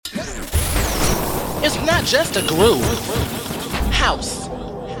It's not just a groove. House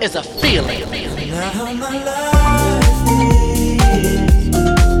is a feeling. Now my life is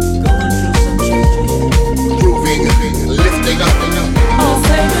going through some changes. Grooving, lifting up. I'll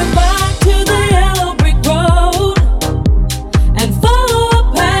say goodbye to the yellow brick road and follow a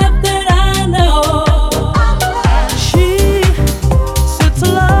path that I know. She sits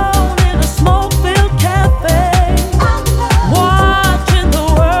alone in a smoke-filled cafe, watching the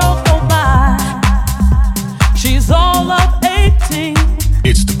world go by. She's all of 18.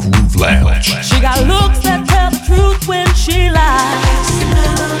 It's the Groove Lounge. She got looks that tell the truth when she lies.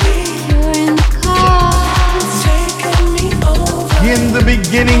 You're in the car, taking me over. In the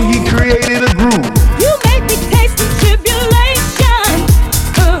beginning, he created a groove. You make me taste the tribulation.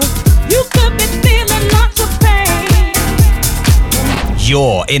 You could be feeling lots of pain.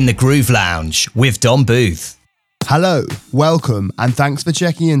 You're in the Groove Lounge with Don Booth. Hello, welcome, and thanks for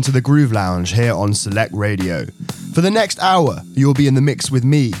checking into the Groove Lounge here on Select Radio. For the next hour, you'll be in the mix with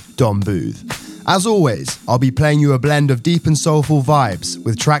me, Don Booth. As always, I'll be playing you a blend of deep and soulful vibes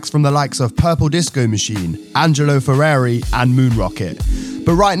with tracks from the likes of Purple Disco Machine, Angelo Ferreri, and Moon Rocket.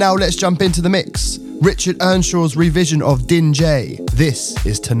 But right now, let's jump into the mix. Richard Earnshaw's revision of Din J. This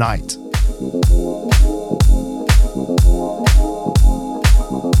is Tonight.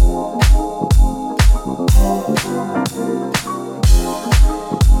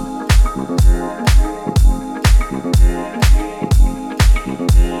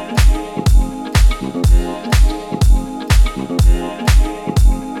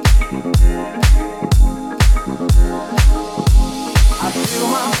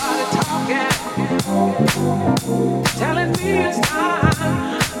 Telling me it's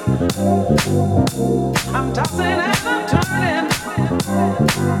time. I'm tossing and I'm turning.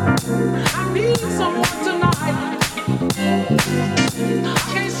 I need someone tonight. I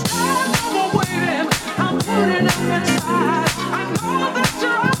can't stand no more waiting. I'm burning up inside. I know that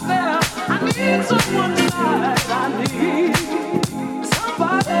you're out there. I need someone tonight. I need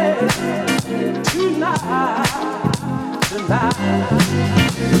somebody tonight.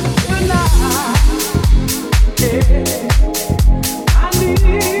 Yeah. I need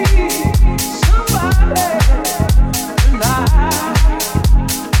somebody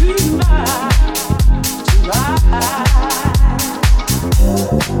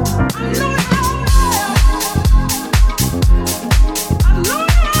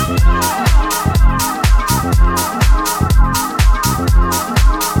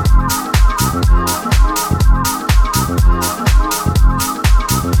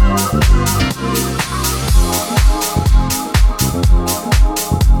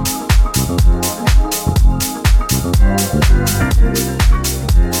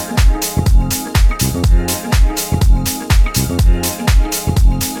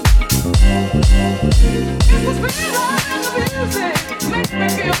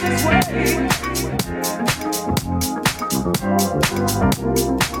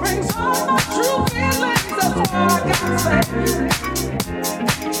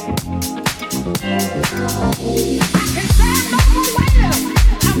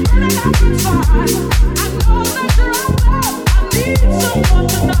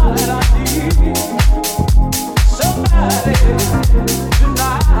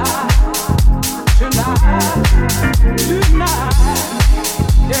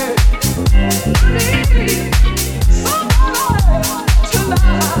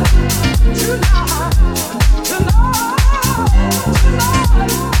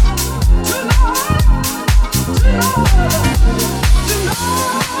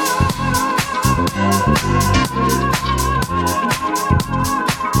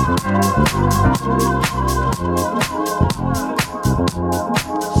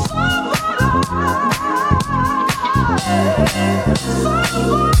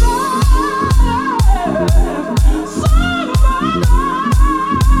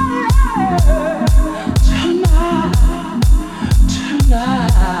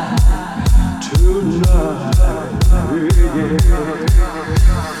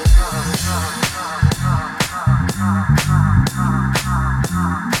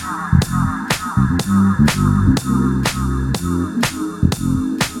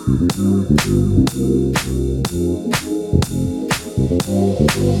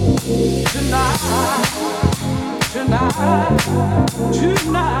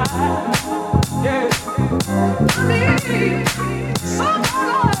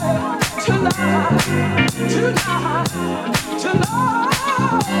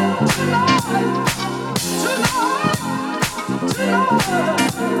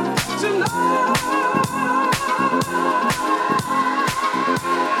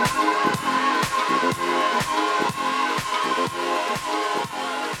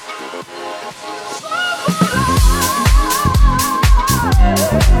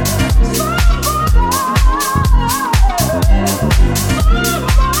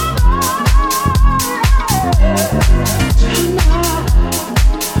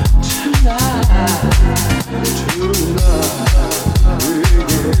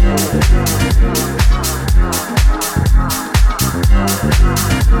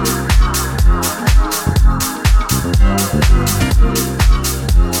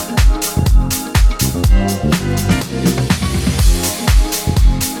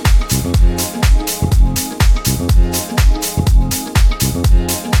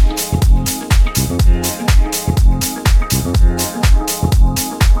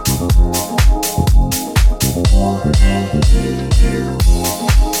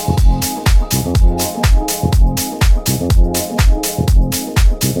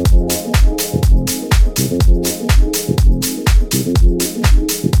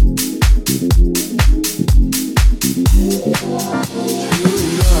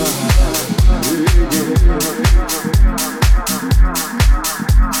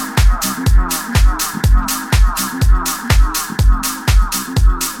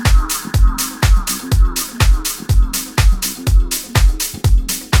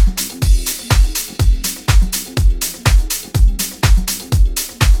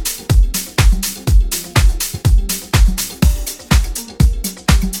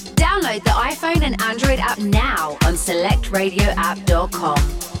Download the iPhone and Android app now on selectradioapp.com.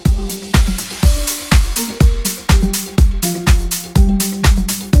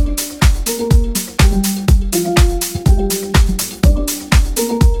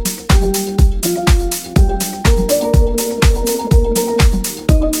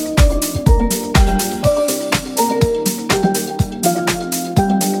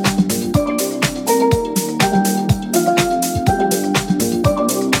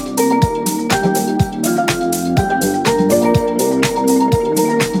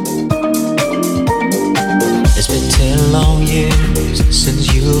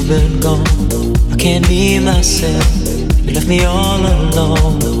 You left me all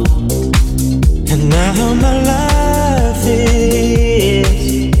alone, and now my life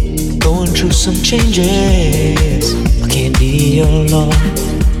is going through some changes. I can't be alone.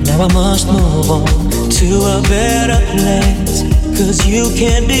 Now I must move on to a better place, 'cause you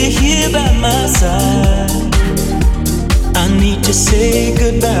can't be here by my side. I need to say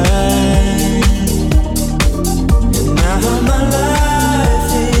goodbye, and now my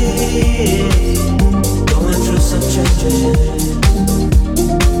life is going through some changes.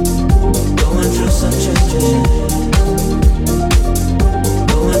 Going through some changes.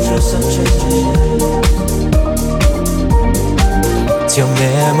 Going through some changes. It's your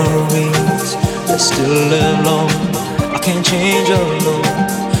memories that still live on. I can't change alone,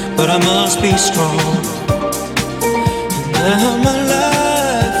 but I must be strong. And now my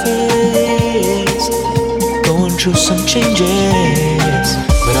life is going through some changes,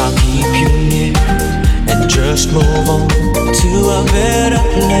 but I'll keep you near and just move on to a better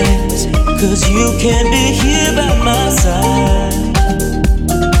place, 'cause you can't be here by my side.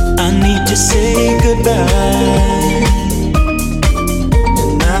 I need to say goodbye,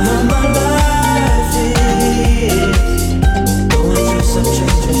 and now my life is going through some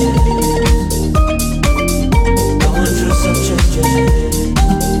changes. Going through some changes.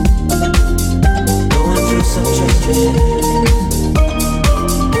 Going through some changes.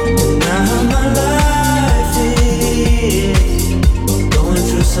 And now my life going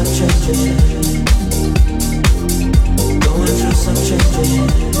through some changes. Going through some changes.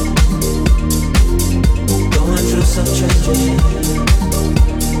 Going through some changes.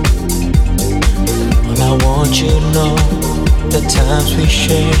 Well, I want you to know the times we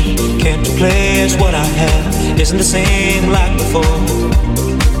share can't replace what I have. Isn't the same like before.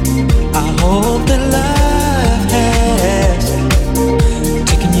 I hope that life has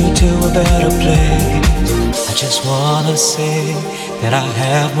taken you to a better place. I just wanna say that I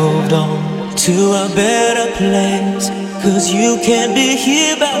have moved on to a better place, 'cause you can't be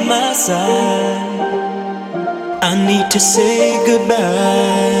here by my side. I need to say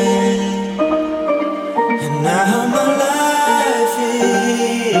goodbye, and now my life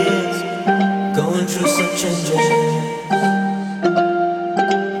is going through some changes.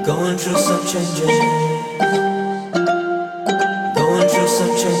 Going through some changes. Going through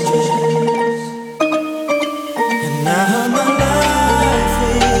some changes. And now my life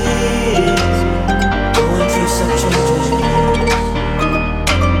is going through some changes.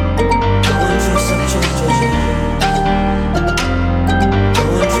 Going through some changes.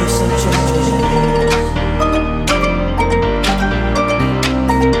 Going through some changes.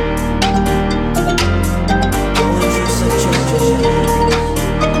 Going through some changes.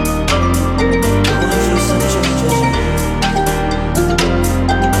 Going through some changes.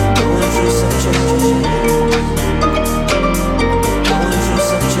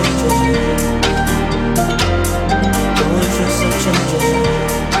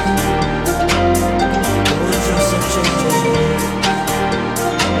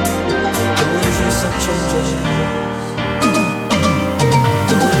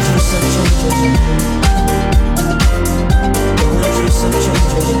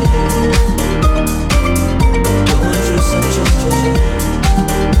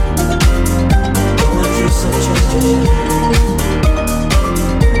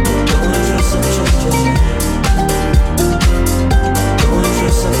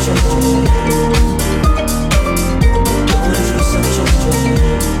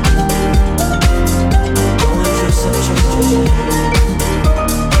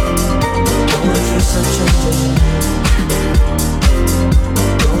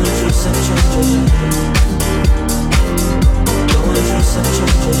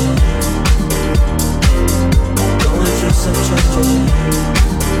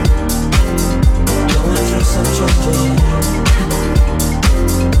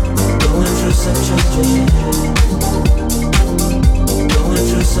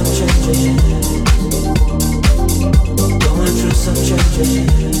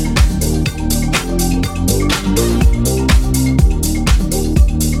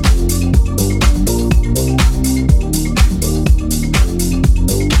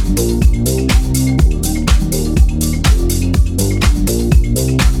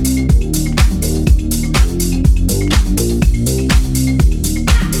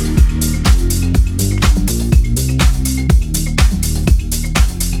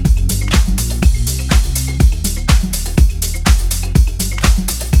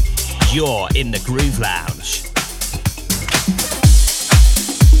 You're in the Groove Lounge.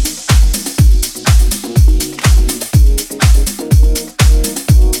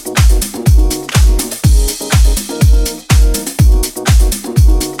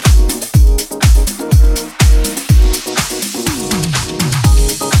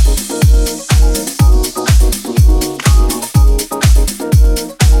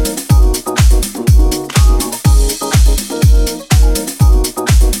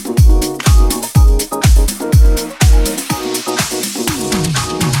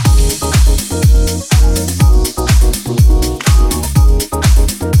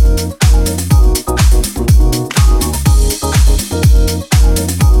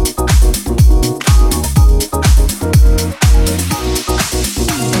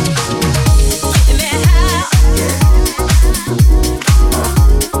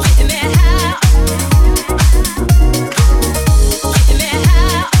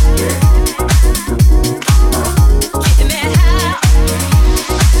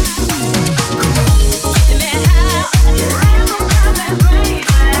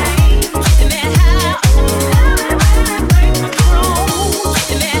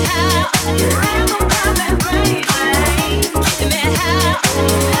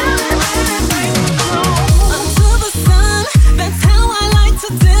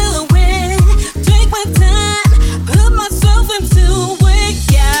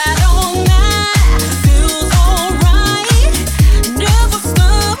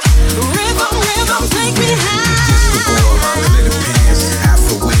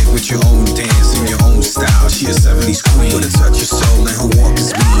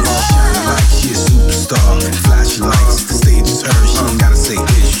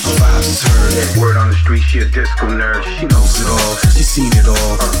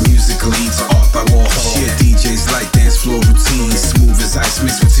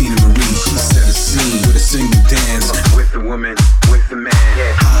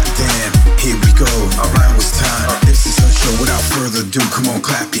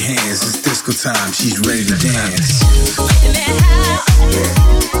 She's ready to dance.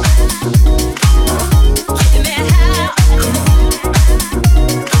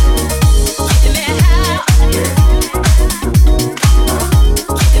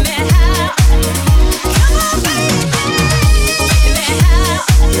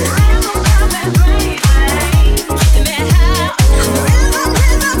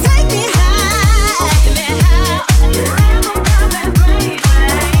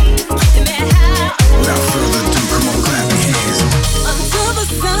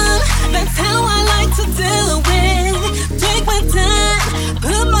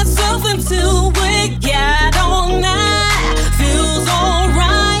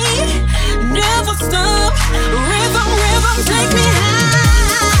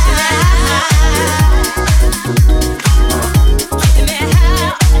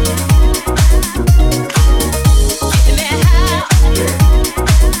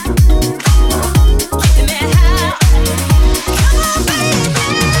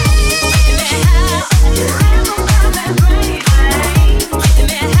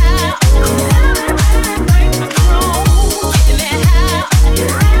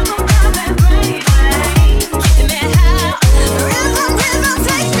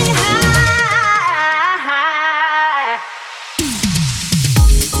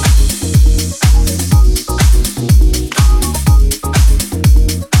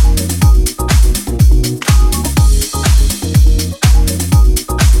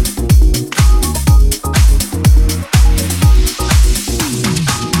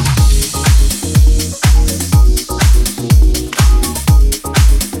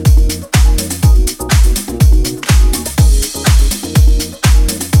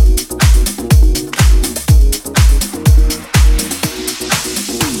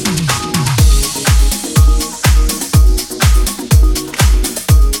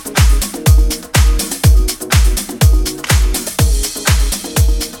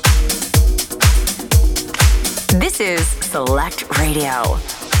 Select Radio.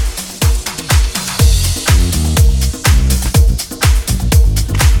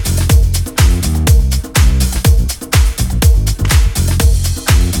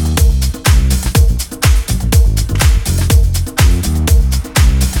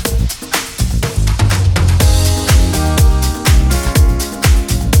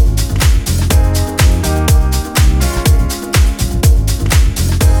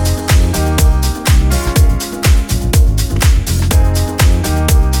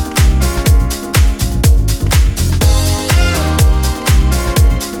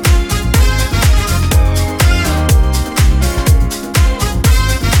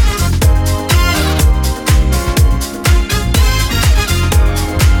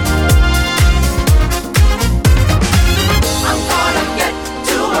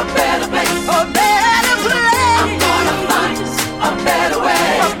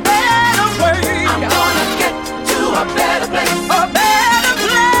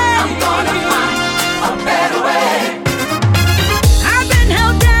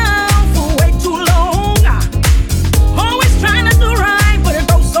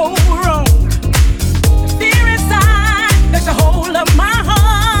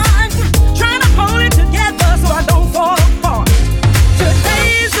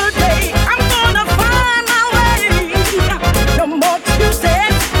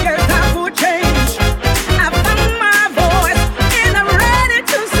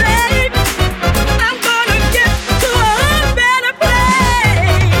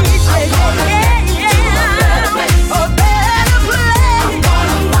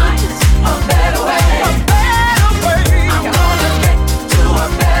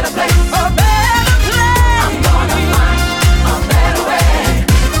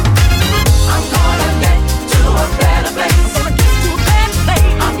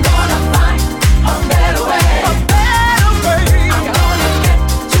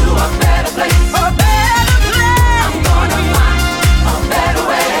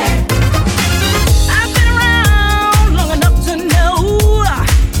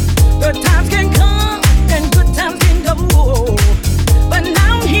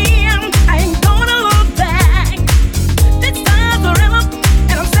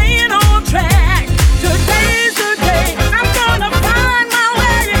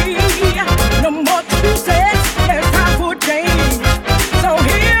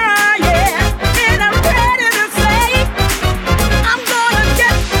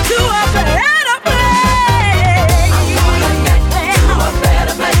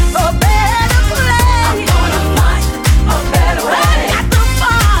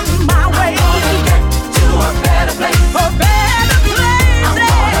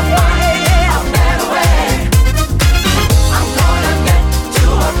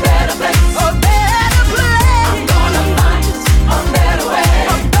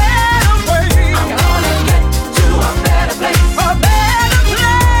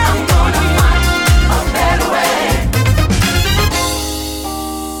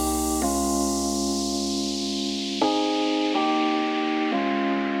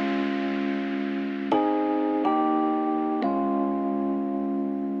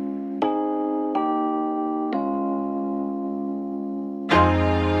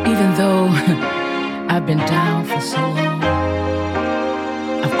 I've been down for so long.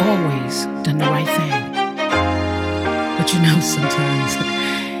 I've always done the right thing. But you know, sometimes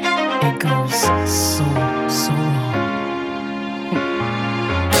it goes so wrong.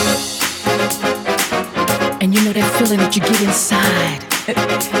 And you know that feeling that you get inside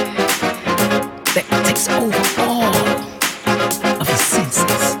that takes over all of your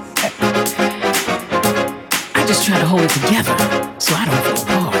senses. I just try to hold it together so I don't fall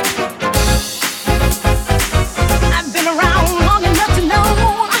apart. I've been around long enough to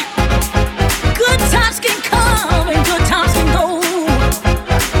know good times can come and good times can go.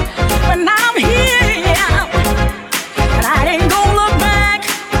 When I'm here and I ain't gonna look back,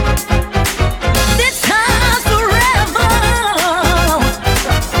 this time's forever.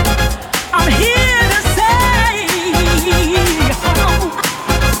 I'm here to say,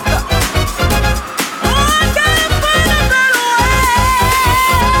 I gotta find a better way.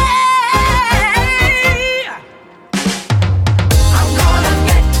 I'm gonna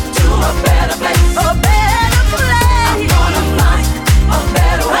get to a better place, a better place. I'm gonna find a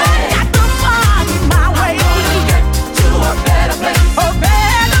better way. I got to find my way. I'm gonna get to a better place, a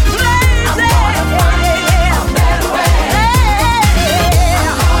better place. I'm gonna find a better way.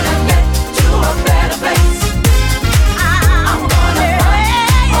 I'm gonna get to a better place. I'm gonna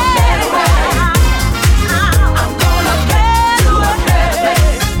find a better way. I'm gonna get to a better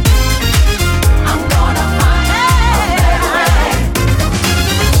place. I'm gonna find a better way.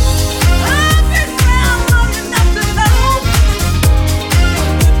 I've been around long enough to know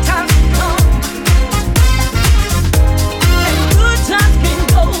times can come and good times can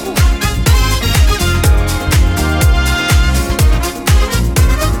go.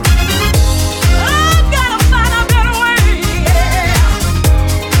 I've gotta find a better way,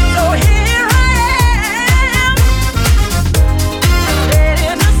 so here I am, ready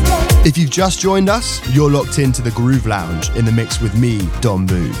to slow. If you've just joined us, you're locked into the Groove Lounge in the mix with me, Dom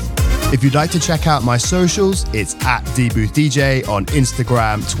Booth. If you'd like to check out my socials, it's at DBoothDJ on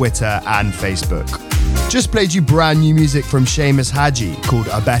Instagram, Twitter, and Facebook. Just played you brand new music from Seamus Hadji called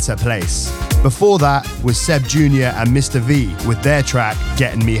A Better Place. Before that was Seb Jr. and Mr. V with their track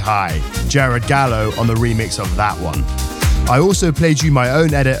Getting Me High, Jared Gallo on the remix of that one. I also played you my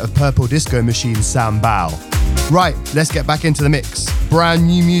own edit of Purple Disco Machine's Sam Bao. Right, let's get back into the mix. Brand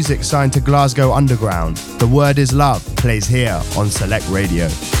new music signed to Glasgow Underground. The Word Is Love plays here on Select Radio.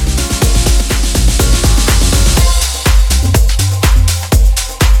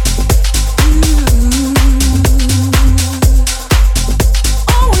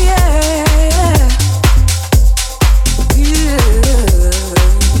 Oh yeah,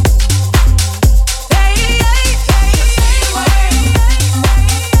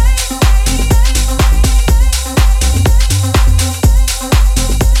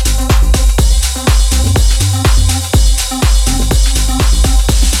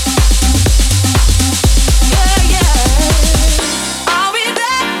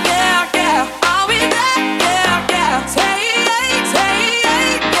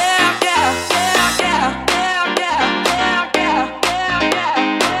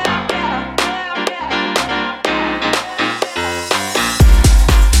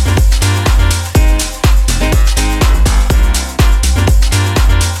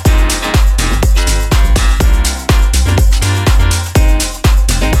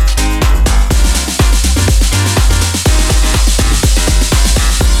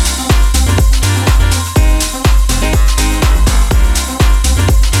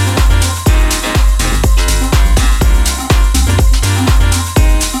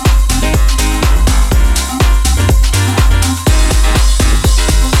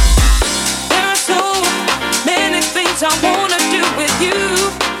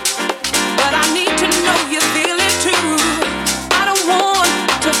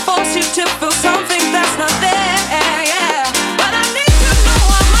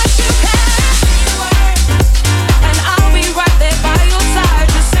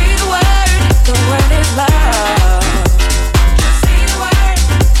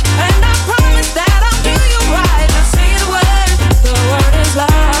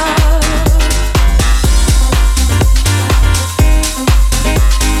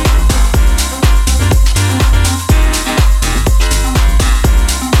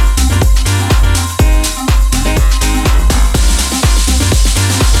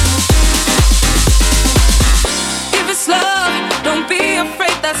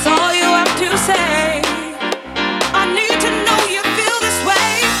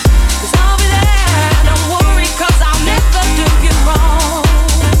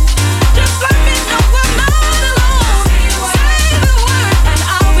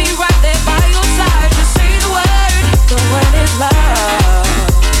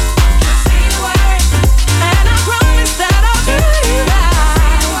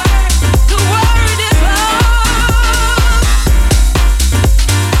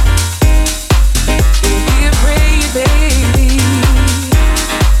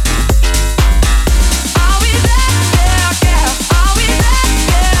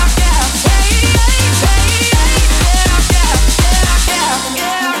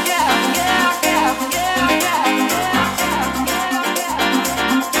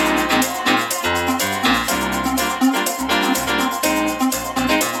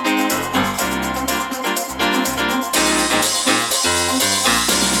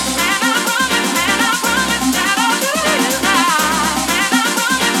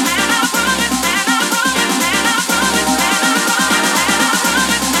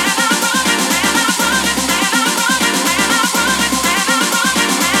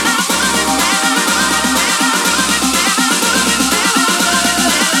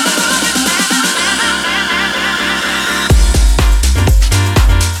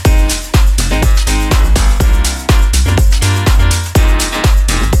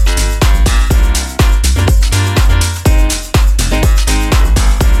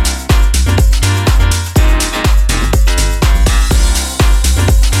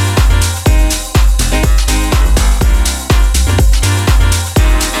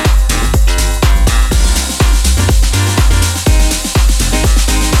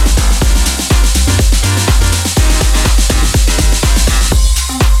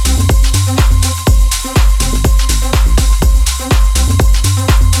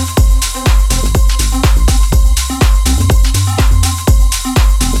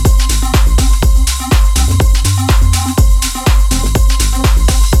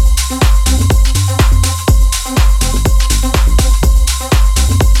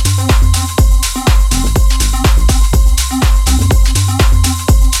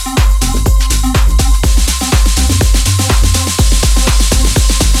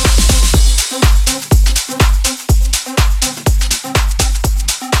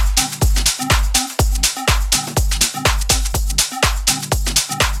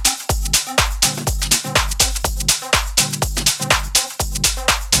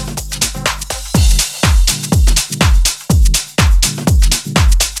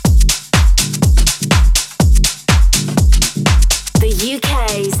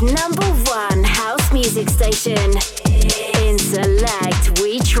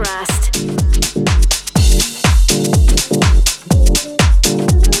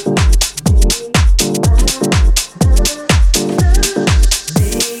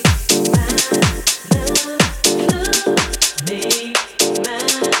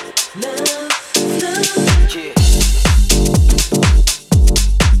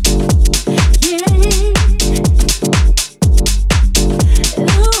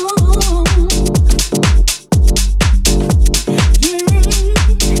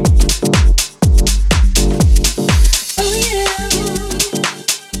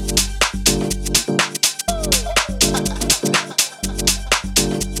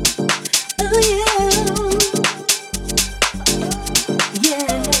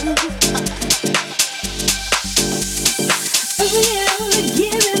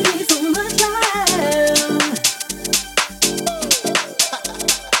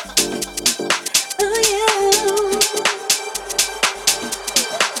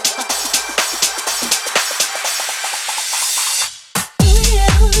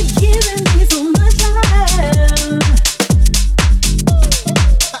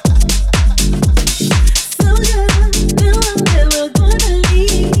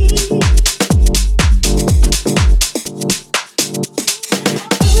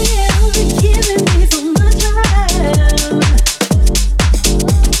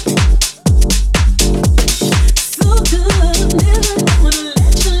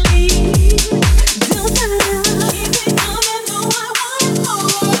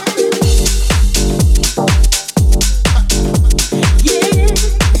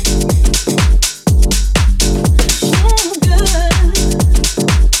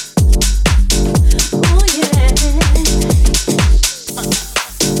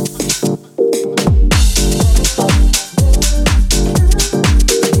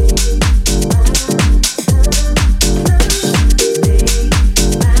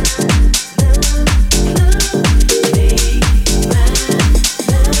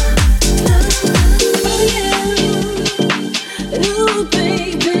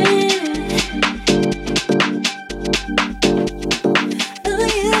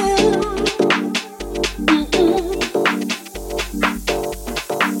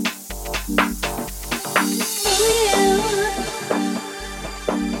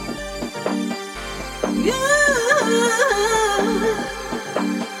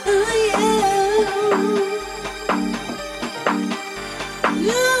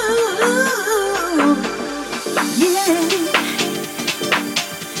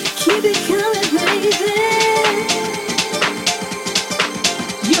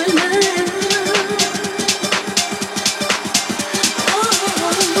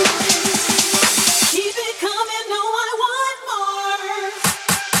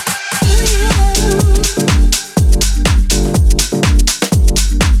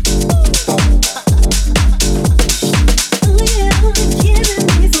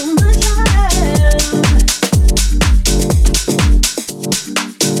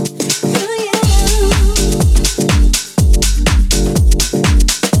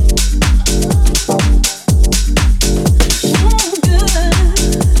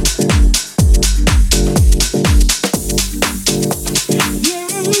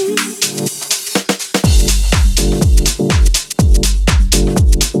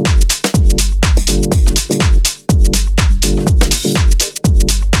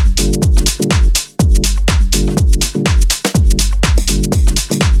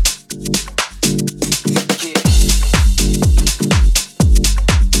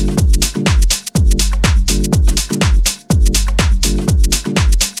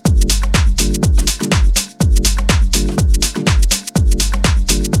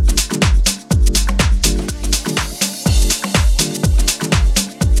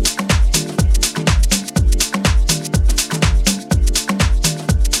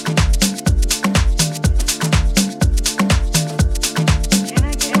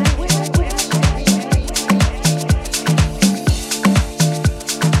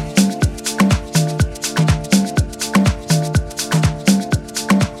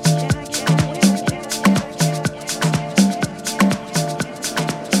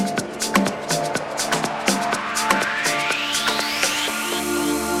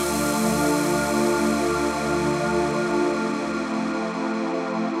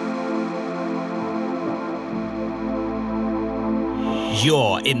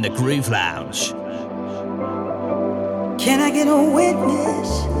 You're in the Groove Lounge. Can I get a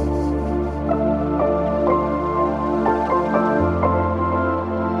witness?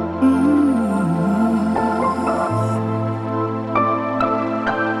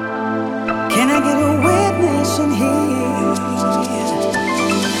 Can I get a witness in here?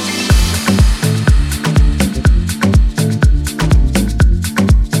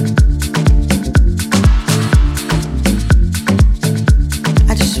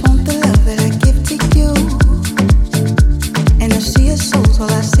 I just want the love that I give to you. And I see your souls, all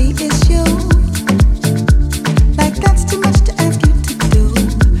I see is you. Like that's too much to ask you to do.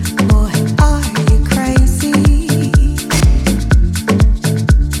 Boy, are you crazy?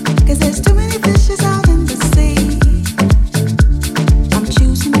 'Cause there's too many fishes out in the sea. I'm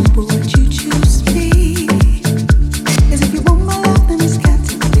choosing you, but would you choose me? 'Cause if you want my love, then it's got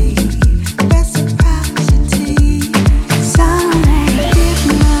to be reciprocity. 'Cause I don't wanna give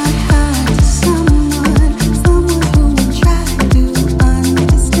my heart to someone who won't try to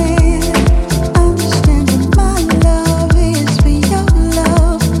understand. Understanding my love is for your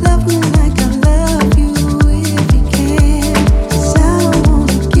love. Love me like I love you if you can. 'Cause I don't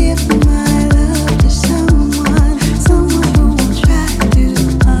wanna give my love to someone who won't try to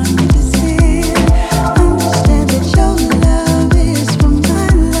understand. Understand that your love is for my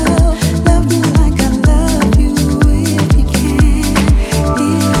love. Love me like I love you if you can.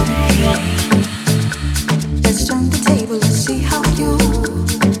 Let's turn the table, let's see how you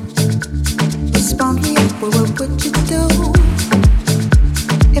respond, react. What would you do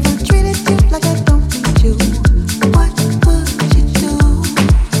if I treated you like I don't need you? What would you do?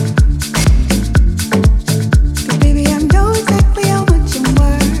 'Cause baby, I know exactly how much you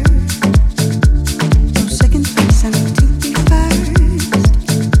were. No second place, I need to be first.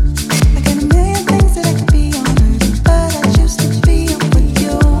 I got a million things that I could be on earth, but I choose to be with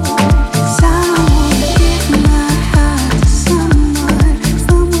you. 'Cause I don't wanna give my heart to someone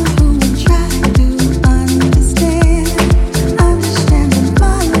who won't try to understand. Understanding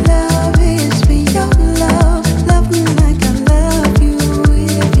my love is for your love. Love me like I love you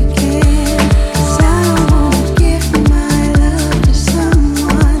if you can. 'Cause I don't wanna give my love to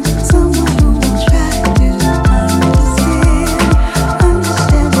someone who won't try to understand.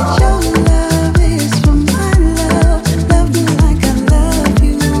 Understand that your love is for my love. Love me like I love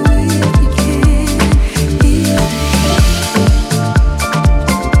you if you can.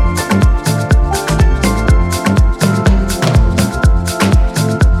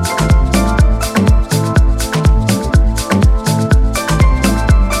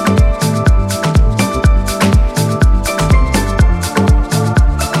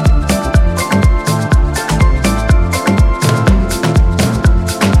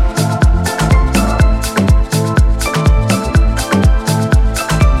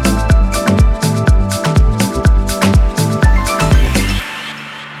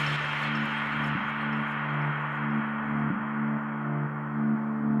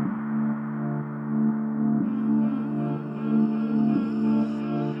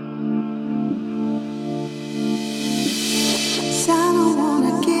 Cause I don't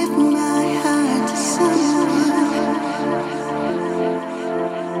wanna give my heart to someone.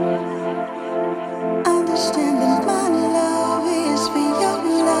 Understanding my love is for your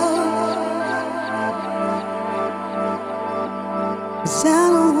love. 'Cause I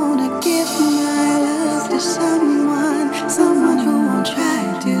don't wanna give my love to someone who won't try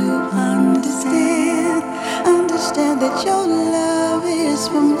to understand. Understand that your love is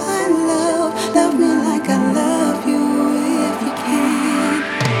for my love. Love me like I love you if you can.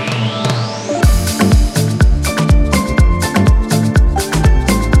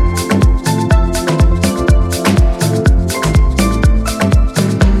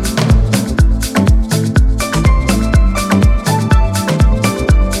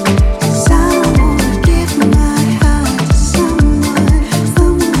 Cause I don't wanna give my heart to someone who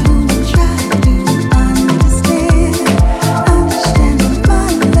won't try to understand. Understanding my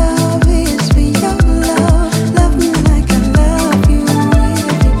love is for your love. Love me like I love you if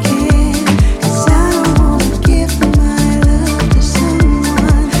you can. 'Cause I don't wanna give my love to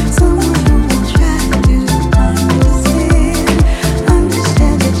someone who won't try to understand.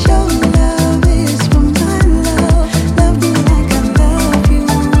 Understand that your love is for my love. Love me like I love you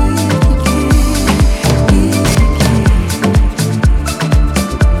if you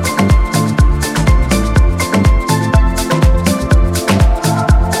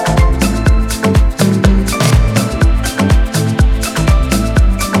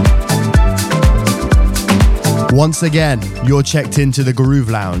Once again, you're checked into the Groove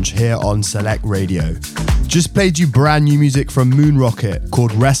Lounge here on Select Radio. Just played you brand new music from Moon Rocket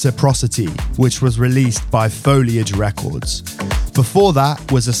called Reciprocity, which was released by Foliage Records. Before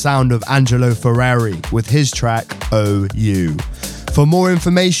that was the sound of Angelo Ferreri with his track Oh You. For more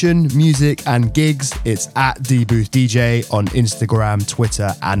information, music and gigs, it's at dboothDJ on Instagram,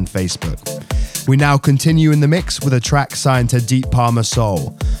 Twitter and Facebook. We now continue in the mix with a track signed to Deep Palmer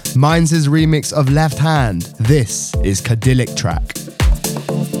Soul. Mine's his remix of Left Hand. This is Cadillac Track.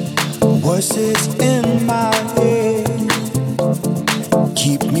 Voices in my head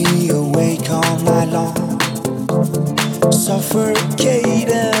keep me awake all night long, suffocating,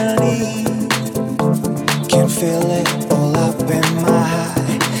 can feel it all up in my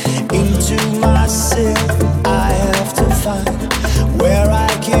heart. Into myself I have to find where I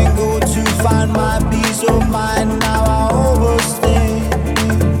can go to find my peace of mind. Now I overstay.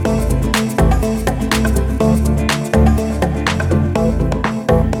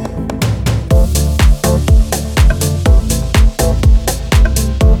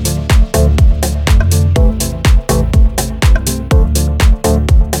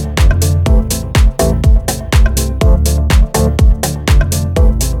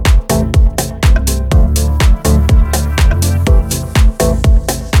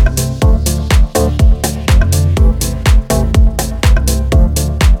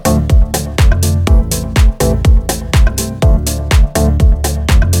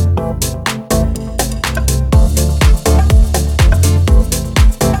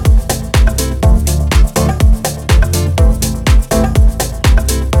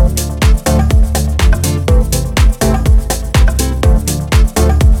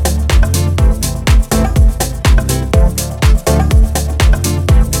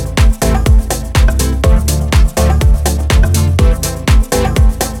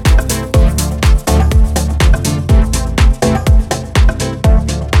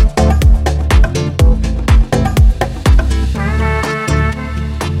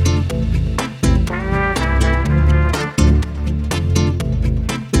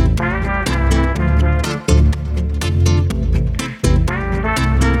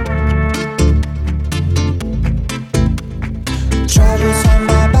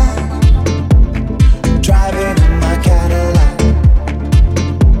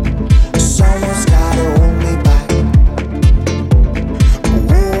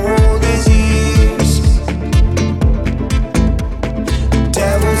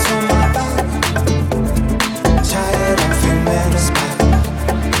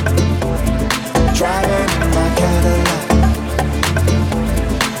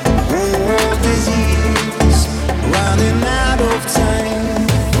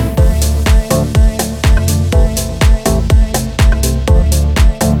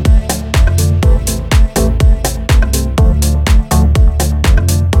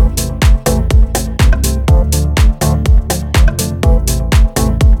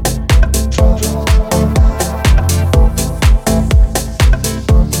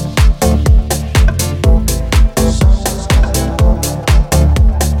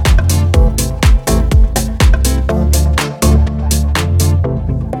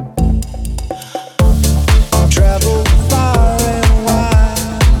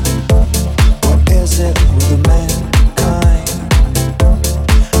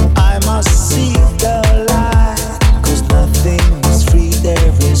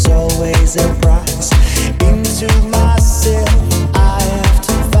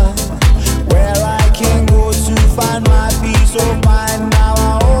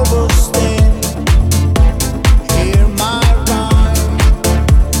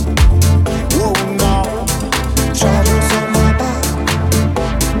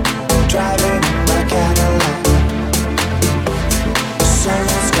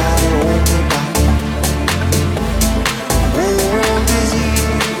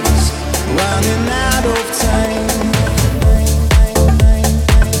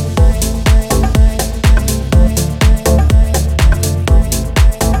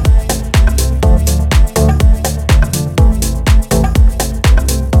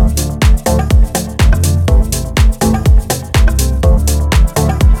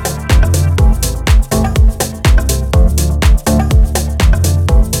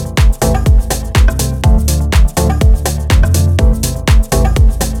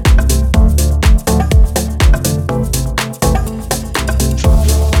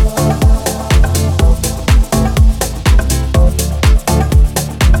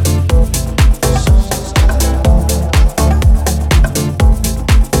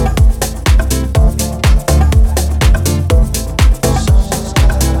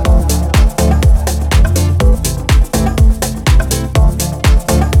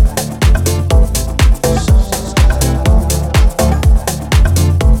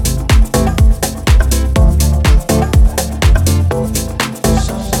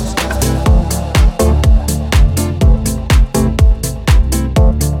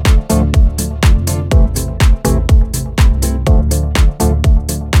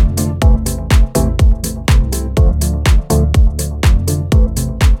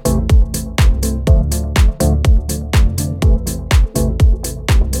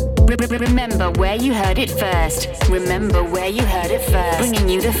 Remember where you heard it first. Remember where you heard it first. Bringing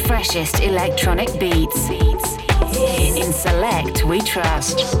you the freshest electronic beats. In Select, we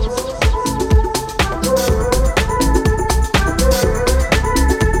trust.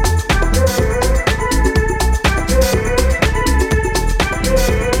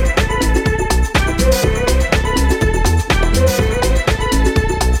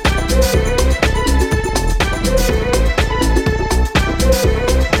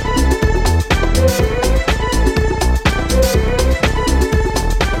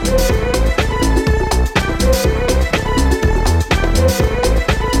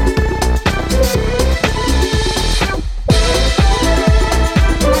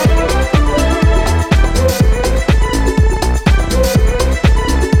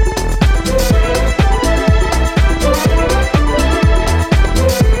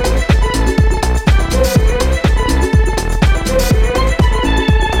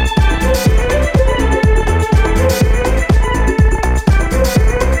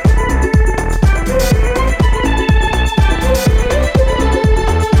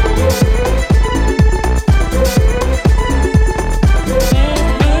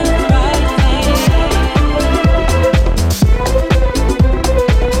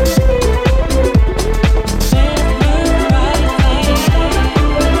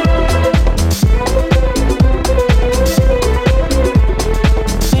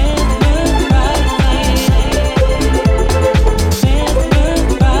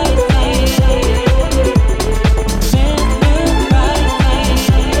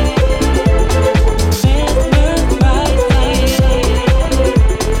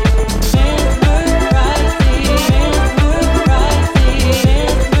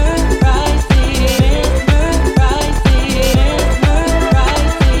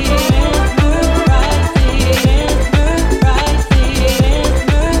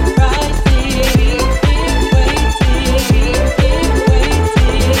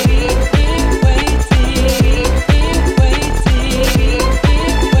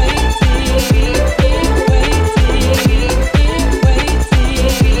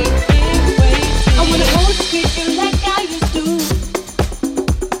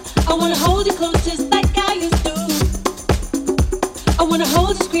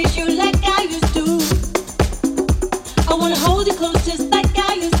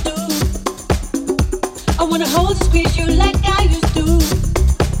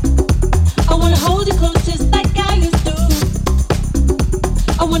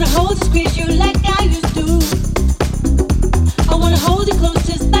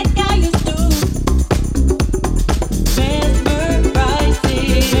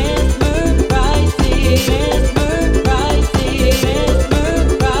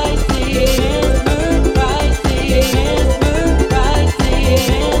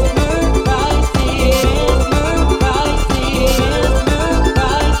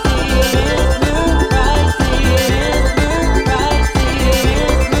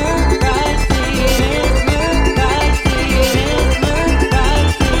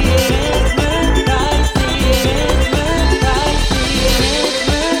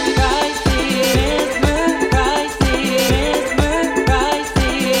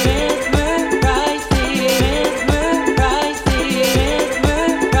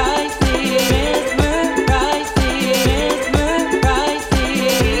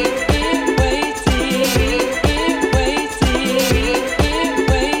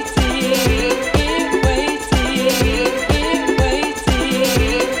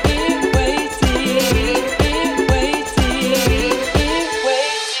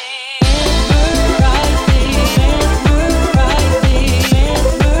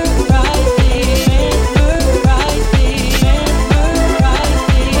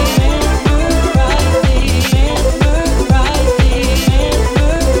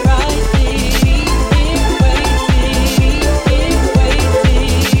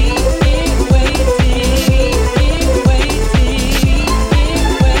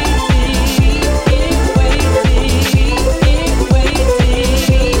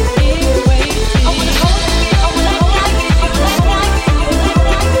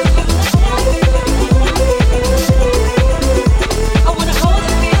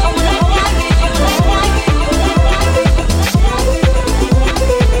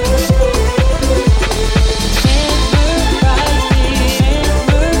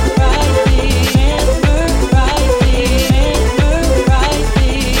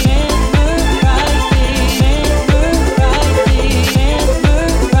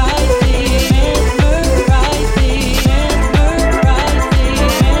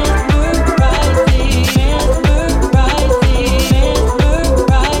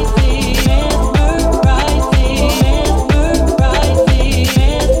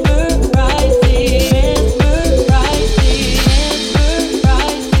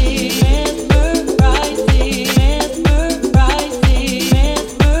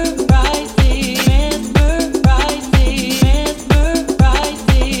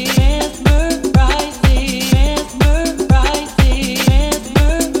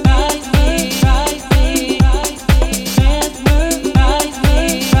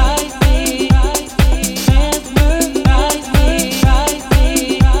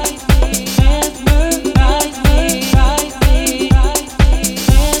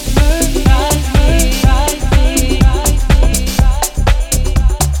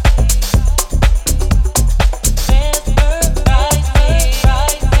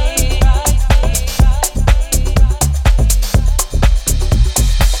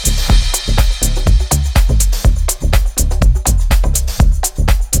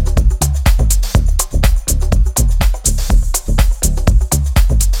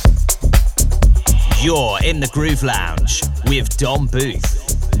 in the Groove Lounge with Dom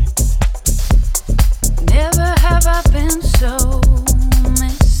Booth. Never have I been so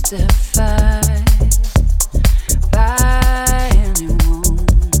mystified by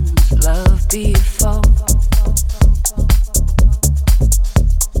anyone's love before.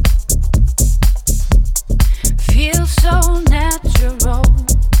 Feels so natural.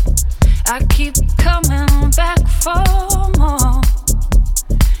 I keep coming back for more.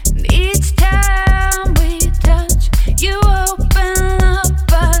 And each time we touch, you open up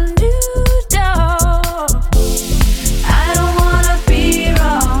a new door. I don't wanna be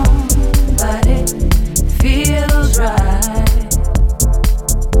wrong, but it feels right.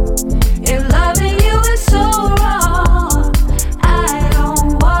 If loving you is so wrong, I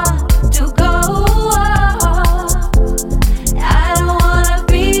don't want to go on. I don't wanna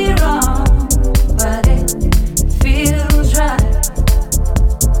be wrong, but it feels right.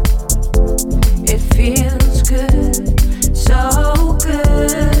 It feels good, so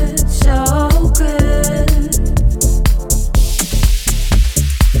good, so good.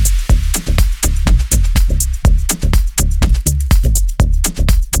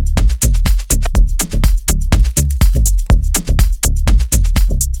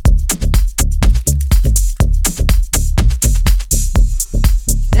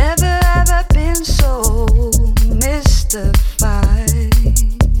 Never have I been so mystified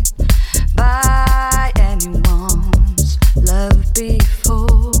by anyone's love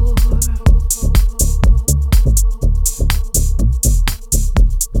before.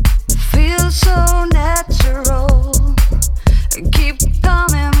 Feels so natural. Keep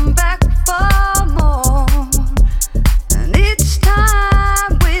coming back for more. And each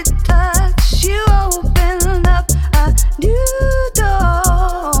time we touch, you open up a new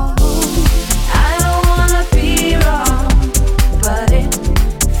door. I don't wanna be wrong, but it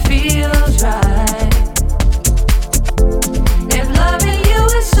feels right. If loving you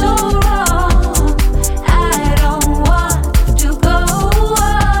is so wrong, I don't want to go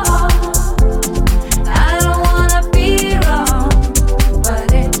on. I don't wanna be wrong,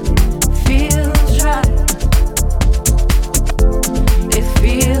 but it feels right. It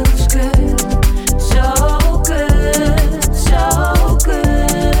feels good, so good, so good.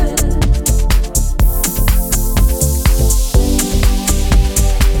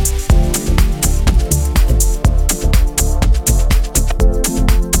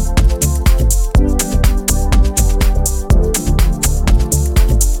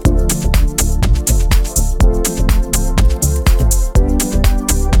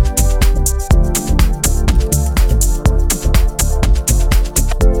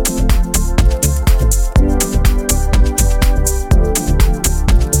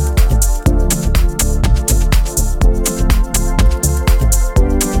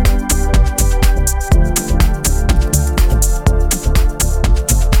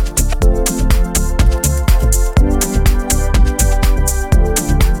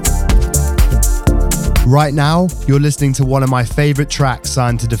 Right now, you're listening to one of my favorite tracks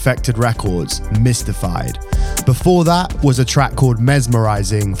signed to Defected Records, Mystified. Before that was a track called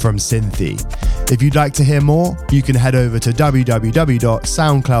Mesmerizing from Cynthia. If you'd like to hear more, you can head over to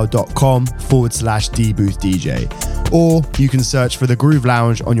www.soundcloud.com/dboothdj, or you can search for The Groove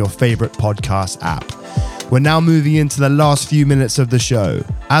Lounge on your favorite podcast app. We're now moving into the last few minutes of the show.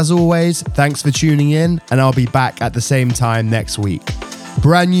 As always, thanks for tuning in, and I'll be back at the same time next week.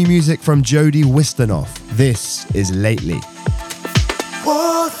 Brand new music from Jody Wisternoff. This is Lately.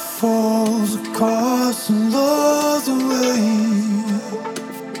 Waterfalls across and lows away.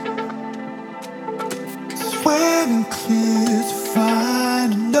 Swimming clear to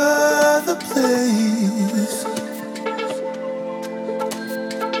find another place.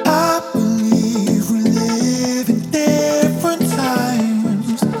 I believe we live in different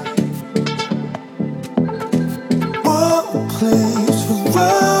times. What a place for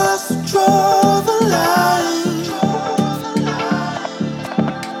us to draw the line.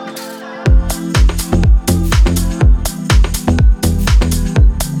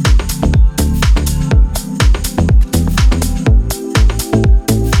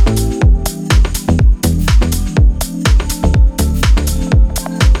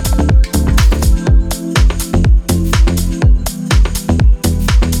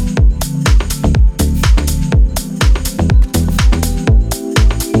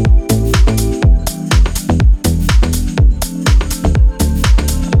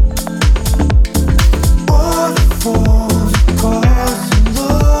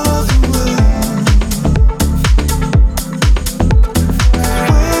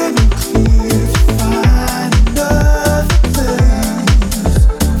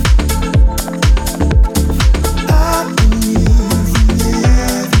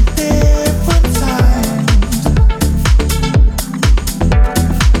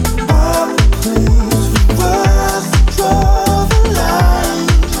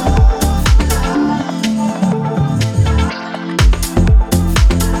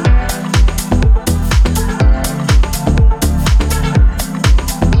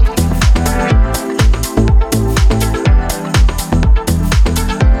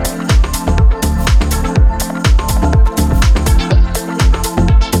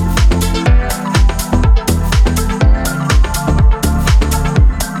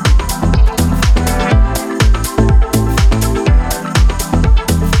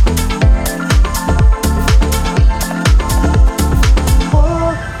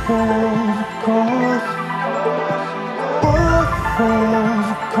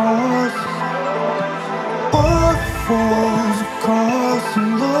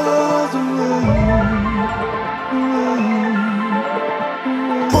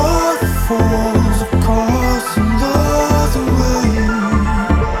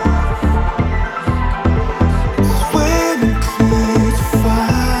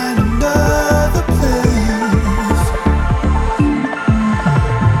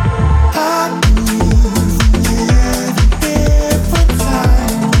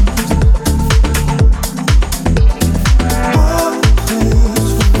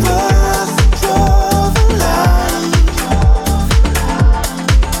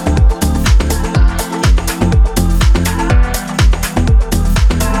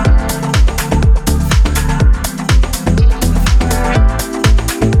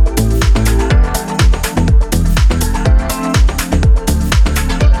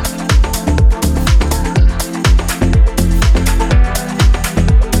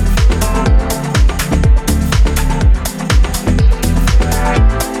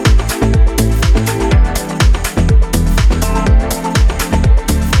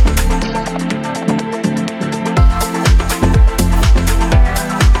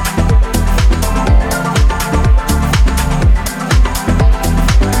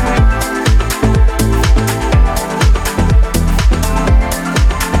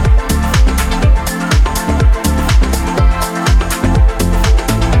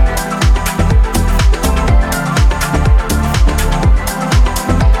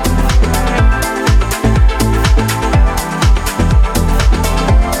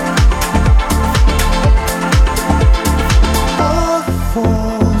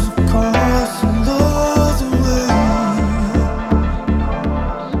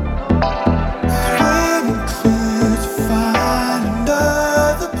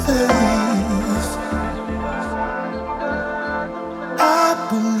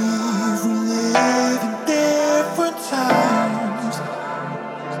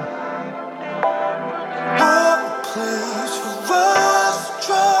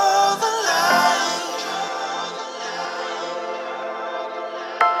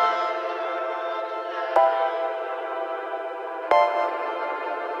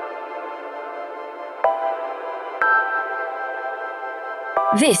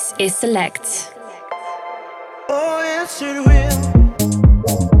 This is Select. Oh, yes, it will.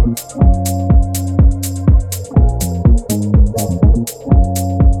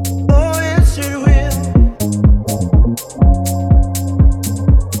 Oh, yes, it will.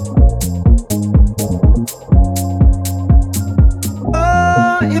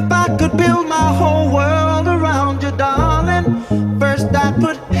 Oh, if I could build my whole world around you, darling, first I'd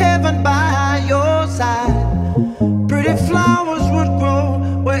put heaven by your side. Pretty flowers would grow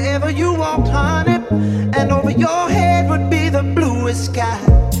wherever you walked, honey, and over your head would be the bluest sky.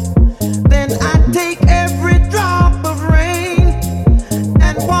 Then I'd take every drop of rain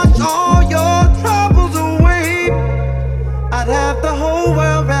and wash all your troubles away. I'd have the whole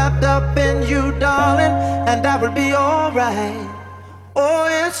world wrapped up in you, darling, and that would be alright. Oh,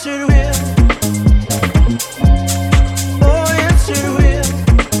 yes, it will. Oh, yes, it will.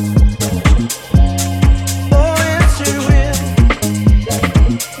 Oh, yes, it will.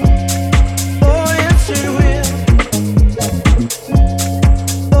 Oh, yes, it will.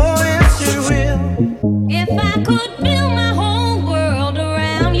 Oh, yes, it will. If I could build my whole world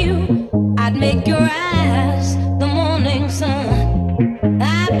around you, I'd make your eyes the morning sun.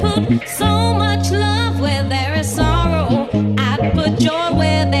 I'd put so much love where there is sorrow. I'd put joy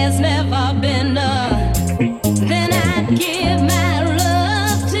where there's never been none. Then I'd give my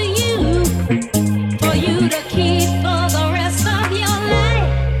love to you, for you to keep for the rest of your life.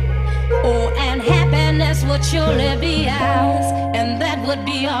 Oh, and happiness would surely be ours, and that would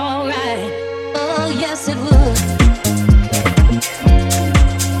be alright. Oh, yes, it would.